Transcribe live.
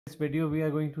In this video we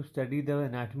are going to study the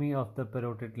anatomy of the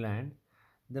parotid gland.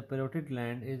 The parotid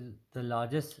gland is the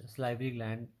largest salivary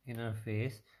gland in our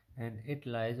face, and it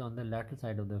lies on the lateral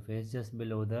side of the face just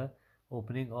below the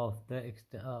opening of the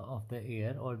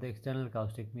ear or the external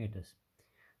acoustic meatus.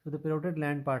 So the parotid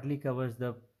gland partly covers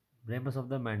the ramus of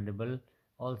the mandible,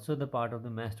 also the part of the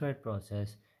mastoid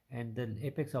process, and the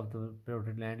apex of the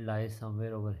parotid gland lies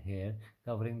somewhere over here,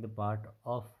 covering the part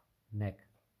of neck.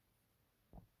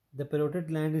 The parotid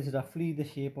gland is roughly the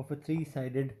shape of a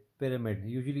three-sided pyramid.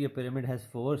 Usually a pyramid has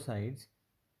four sides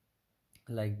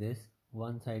like this.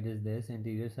 One side is this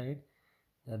anterior side,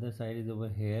 the other side is over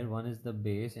here, one is the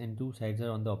base, and two sides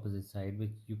are on the opposite side,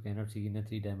 which you cannot see in a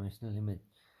three-dimensional image.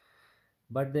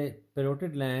 But the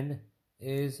parotid gland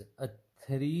is a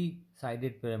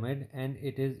three-sided pyramid and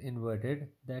it is inverted.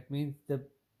 That means the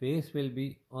base will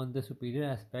be on the superior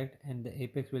aspect and the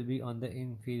apex will be on the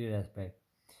inferior aspect.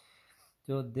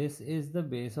 So this is the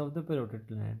base of the parotid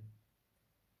gland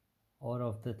or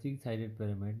of the three-sided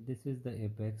pyramid. This is the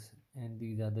apex and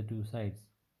these are the two sides,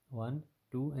 1,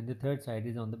 2, and the third side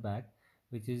is on the back,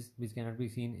 which cannot be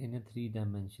seen in a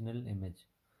three-dimensional image.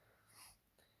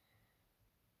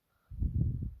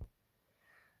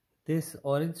 This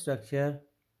orange structure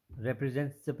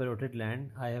represents the parotid gland.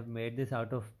 I have made this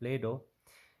out of Play-Doh,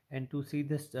 and to see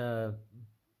this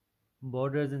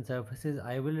borders and surfaces,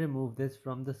 I will remove this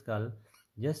from the skull.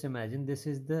 Just imagine this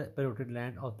is the parotid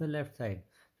gland of the left side.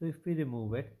 So if we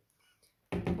remove it,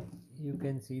 you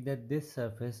can see that this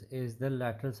surface is the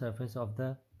lateral surface of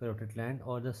the parotid gland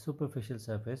or the superficial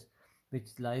surface, which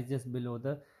lies just below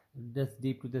just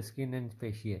deep to the skin and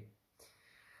fascia.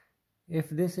 If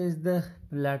this is the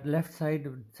left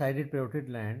sided parotid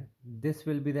gland, this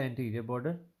will be the anterior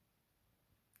border,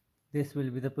 this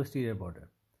will be the posterior border,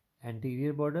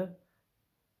 anterior border,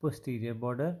 posterior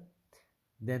border.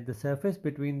 Then the surface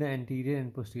between the anterior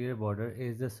and posterior border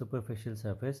is the superficial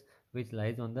surface, which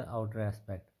lies on the outer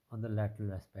aspect, on the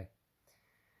lateral aspect.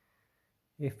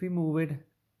 If we move it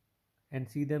and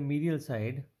see the medial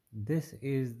side, this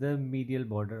is the medial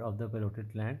border of the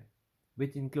parotid gland,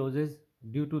 which encloses,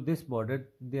 due to this border,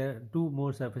 there are two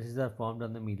more surfaces are formed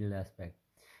on the medial aspect.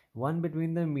 One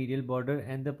between the medial border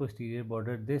and the posterior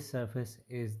border, this surface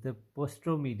is the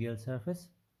posteromedial surface,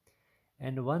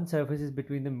 and one surface is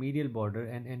between the medial border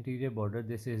and anterior border,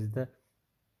 this is the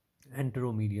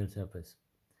anteromedial surface,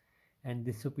 and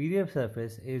the superior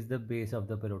surface is the base of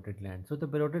the parotid gland. So the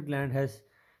parotid gland has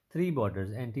three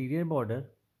borders: anterior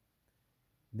border,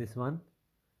 this one,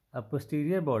 a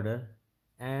posterior border,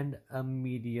 and a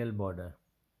medial border.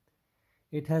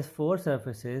 It has four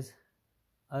surfaces: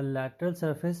 a lateral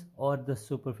surface or the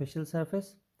superficial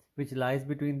surface, which lies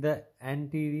between the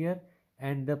anterior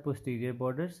and the posterior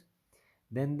borders.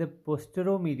 Then the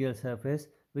posteromedial surface,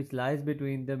 which lies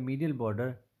between the medial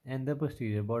border and the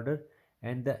posterior border,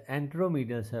 and the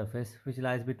anteromedial surface, which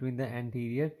lies between the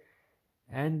anterior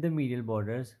and the medial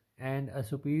borders, and a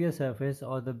superior surface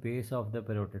or the base of the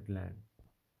parotid gland.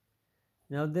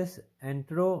 Now this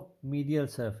anteromedial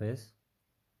surface,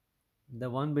 the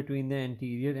one between the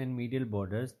anterior and medial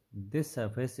borders, this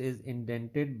surface is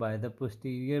indented by the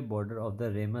posterior border of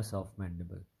the ramus of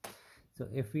mandible. So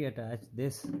if we attach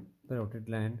this parotid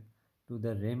gland to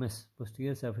the ramus,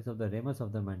 posterior surface of the ramus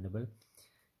of the mandible,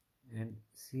 and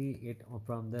see it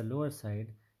from the lower side,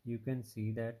 you can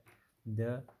see that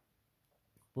the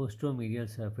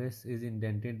posteromedial surface is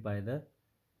indented by the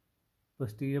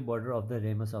posterior border of the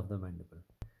ramus of the mandible.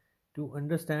 To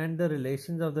understand the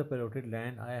relations of the parotid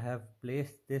gland, I have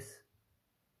placed this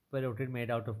parotid made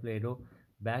out of Play-Doh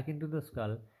back into the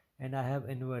skull, and I have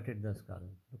inverted the skull.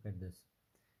 Look at this.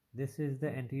 This is the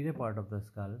anterior part of the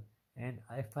skull, and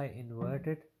if I invert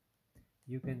it,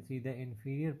 you can see the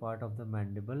inferior part of the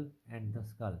mandible and the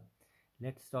skull.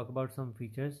 Let's talk about some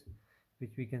features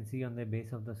which we can see on the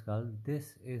base of the skull.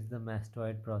 This is the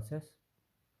mastoid process.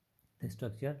 This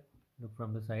structure, look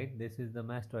from the side, this is the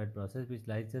mastoid process, which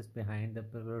lies just behind the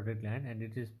parotid gland, and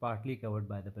it is partly covered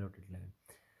by the parotid gland.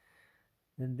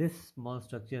 Then this small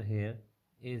structure here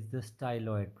is the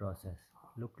styloid process.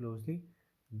 Look closely.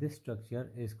 This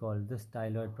structure is called the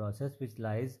styloid process, which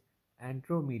lies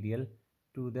anteromedial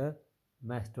to the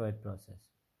mastoid process.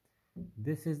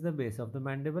 This is the base of the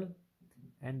mandible,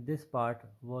 and this part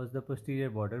was the posterior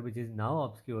border, which is now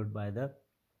obscured by the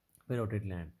parotid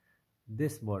gland.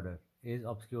 This border is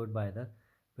obscured by the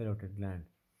parotid gland.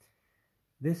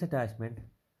 This attachment,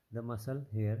 the muscle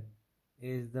here,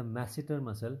 is the masseter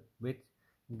muscle, which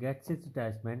gets its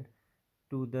attachment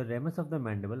to the ramus of the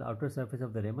mandible, outer surface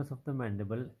of the ramus of the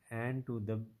mandible, and to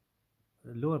the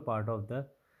lower part of the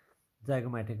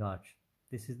zygomatic arch.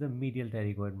 This is the medial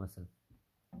pterygoid muscle.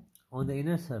 On the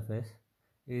inner surface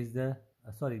is the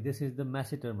this is the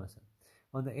masseter muscle.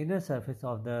 On the inner surface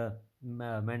of the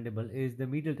mandible is the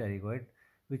medial pterygoid,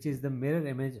 which is the mirror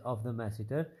image of the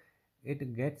masseter.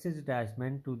 It gets its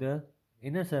attachment to the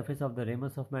inner surface of the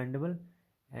ramus of mandible,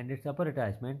 and its upper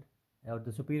attachment or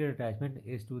the superior attachment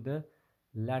is to the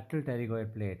lateral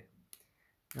pterygoid plate.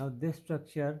 Now this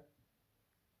structure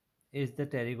is the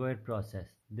pterygoid process.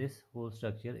 This whole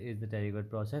structure is the pterygoid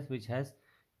process, which has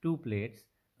two plates,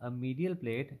 a medial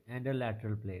plate and a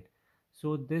lateral plate.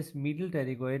 So this medial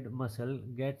pterygoid muscle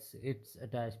gets its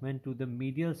attachment to the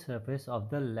medial surface of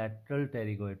the lateral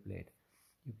pterygoid plate.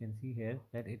 You can see here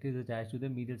that it is attached to the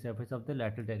medial surface of the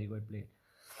lateral pterygoid plate.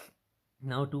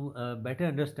 Now to better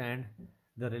understand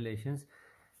the relations,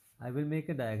 I will make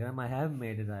a diagram. I have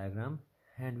made a diagram,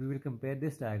 and we will compare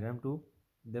this diagram to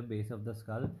the base of the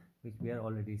skull, which we are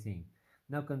already seeing.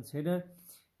 Now consider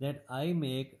that I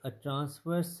make a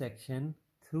transverse section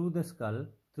through the skull,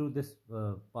 through this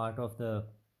part of the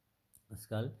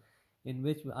skull, in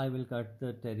which I will cut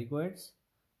the pterygoids,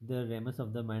 the ramus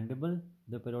of the mandible,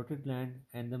 the parotid gland,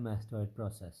 and the mastoid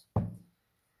process.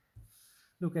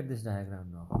 Look at this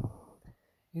diagram now.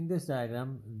 In this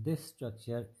diagram, this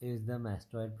structure is the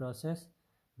mastoid process,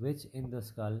 which in the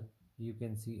skull you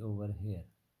can see over here.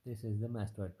 This is the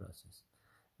mastoid process.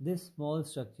 This small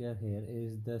structure here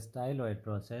is the styloid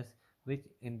process, which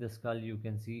in the skull you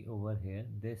can see over here.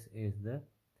 This is the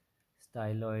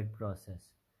styloid process.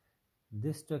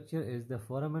 This structure is the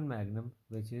foramen magnum,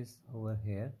 which is over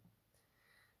here.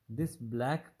 This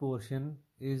black portion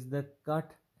is the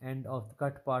cut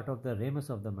part of the ramus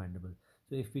of the mandible.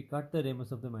 So if we cut the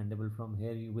ramus of the mandible from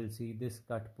here, you will see this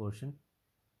cut portion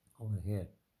over here.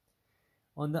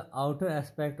 On the outer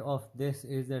aspect of this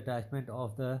is the attachment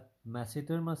of the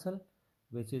masseter muscle,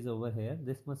 which is over here,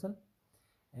 this muscle.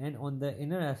 And on the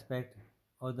inner aspect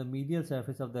or the medial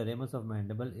surface of the ramus of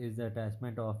mandible is the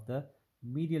attachment of the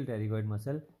medial pterygoid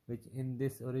muscle, which in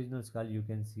this original skull you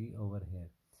can see over here.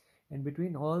 And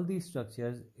between all these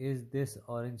structures is this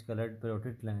orange colored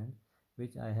parotid gland,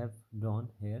 which I have drawn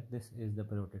here. This is the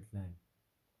parotid gland.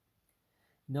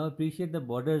 Now appreciate the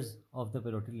borders of the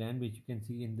parotid gland, which you can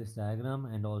see in this diagram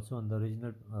and also on the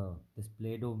original this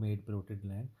Play-Doh made parotid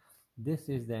gland. This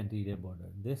is the anterior border,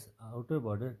 this outer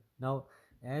border. Now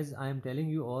as I am telling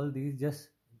you all these, just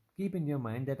keep in your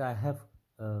mind that I have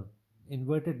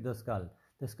inverted the skull.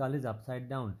 The skull is upside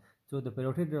down, so the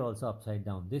parotid is also upside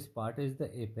down. This part is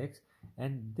the apex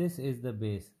and this is the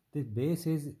base. The base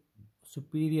is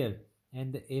superior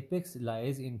and the apex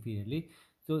lies inferiorly.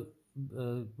 So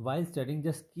while studying,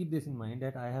 just keep this in mind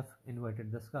that I have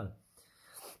inverted the skull.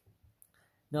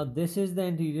 Now this is the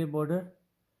anterior border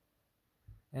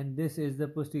and this is the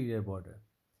posterior border.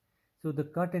 So the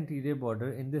cut anterior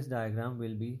border in this diagram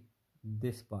will be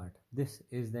this part. This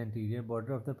is the anterior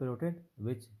border of the parotid,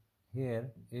 which here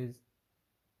is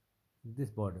this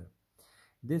border.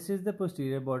 This is the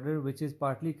posterior border, which is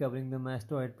partly covering the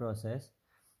mastoid process,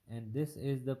 and this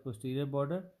is the posterior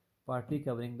border partly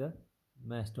covering the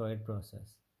mastoid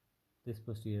process, this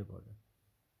posterior border.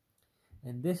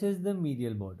 And this is the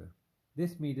medial border.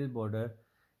 This medial border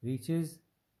reaches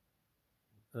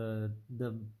the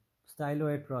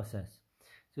styloid process.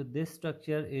 So this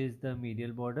structure is the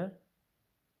medial border,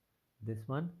 this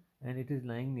one, and it is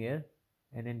lying near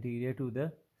and anterior to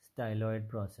the styloid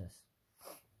process.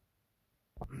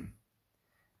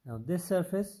 Now this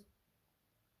surface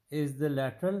is the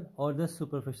lateral or the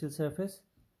superficial surface,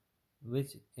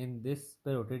 which in this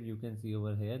parotid you can see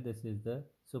over here. This is the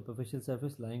superficial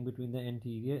surface lying between the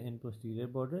anterior and posterior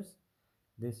borders.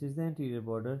 This is the anterior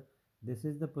border, this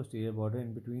is the posterior border,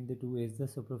 in between the two is the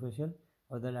superficial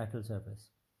or the lateral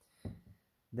surface.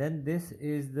 Then this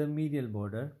is the medial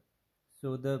border.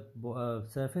 So the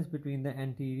surface between the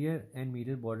anterior and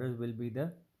medial borders will be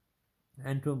the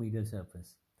anteromedial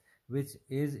surface, which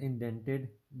is indented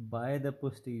by the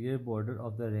posterior border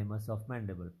of the ramus of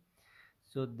mandible.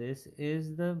 So this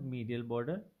is the medial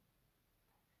border,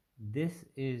 this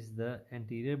is the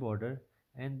anterior border,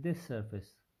 and this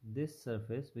surface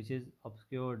which is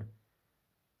obscured,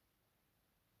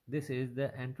 this is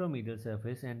the anteromedial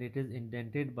surface and it is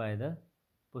indented by the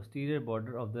posterior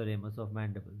border of the ramus of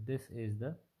mandible. This is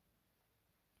the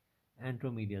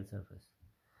anteromedial surface.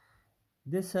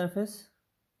 This surface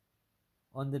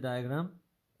on the diagram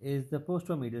is the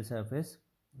posteromedial surface,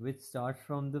 which starts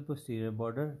from the posterior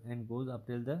border and goes up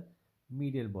till the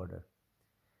medial border.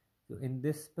 So in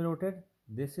this parotid,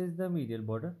 this is the medial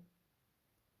border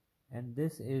and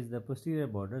this is the posterior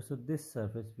border. So this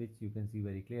surface, which you can see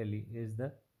very clearly, is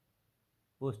the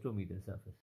posteromedial surface.